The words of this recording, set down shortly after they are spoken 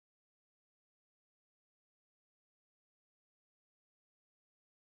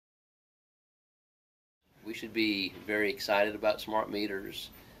we should be very excited about smart meters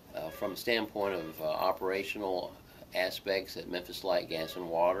from the standpoint of operational aspects at Memphis Light Gas and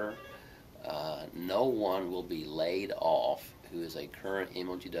Water. No one will be laid off who is a current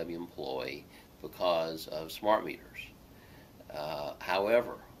MLGW employee because of smart meters.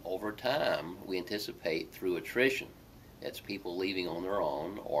 However, over time, we anticipate through attrition, that's people leaving on their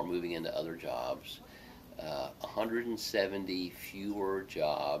own or moving into other jobs, 170 fewer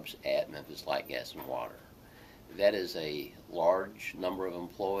jobs at Memphis Light Gas and Water. That is a large number of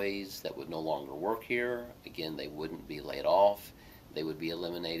employees that would no longer work here. Again, they wouldn't be laid off. They would be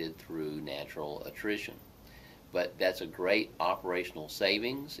eliminated through natural attrition. But that's a great operational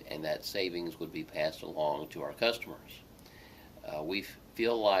savings, and that savings would be passed along to our customers. We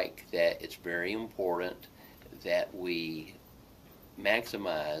feel like that it's very important that we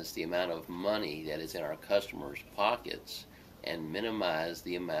maximize the amount of money that is in our customers' pockets and minimize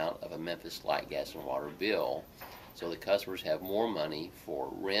the amount of a Memphis Light Gas and Water bill, so the customers have more money for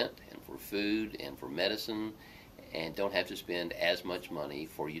rent and for food and for medicine and don't have to spend as much money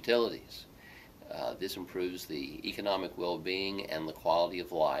for utilities. This improves the economic well-being and the quality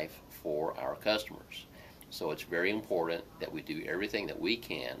of life for our customers. So it's very important that we do everything that we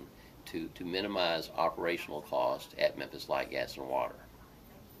can to minimize operational cost at Memphis Light Gas and Water.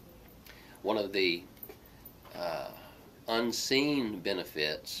 One of the unseen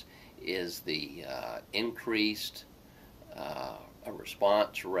benefits is the increased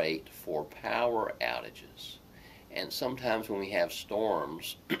response rate for power outages. And sometimes when we have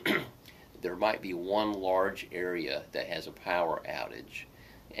storms, there might be one large area that has a power outage.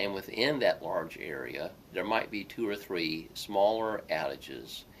 And within that large area, there might be 2 or 3 smaller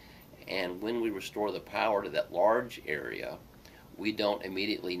outages. And when we restore the power to that large area, we don't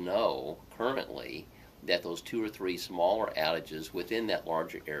immediately know currently that those 2 or 3 smaller outages within that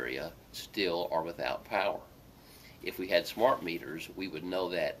larger area still are without power. If we had smart meters, we would know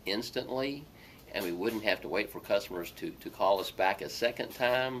that instantly, and we wouldn't have to wait for customers to call us back a second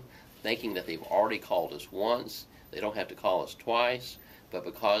time, thinking that they've already called us once. They don't have to call us twice, but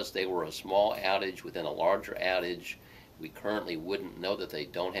because they were a small outage within a larger outage, we currently wouldn't know that they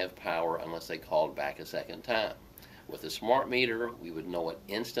don't have power unless they called back a second time. With a smart meter, we would know it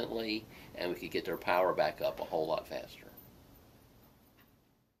instantly, and we could get their power back up a whole lot faster.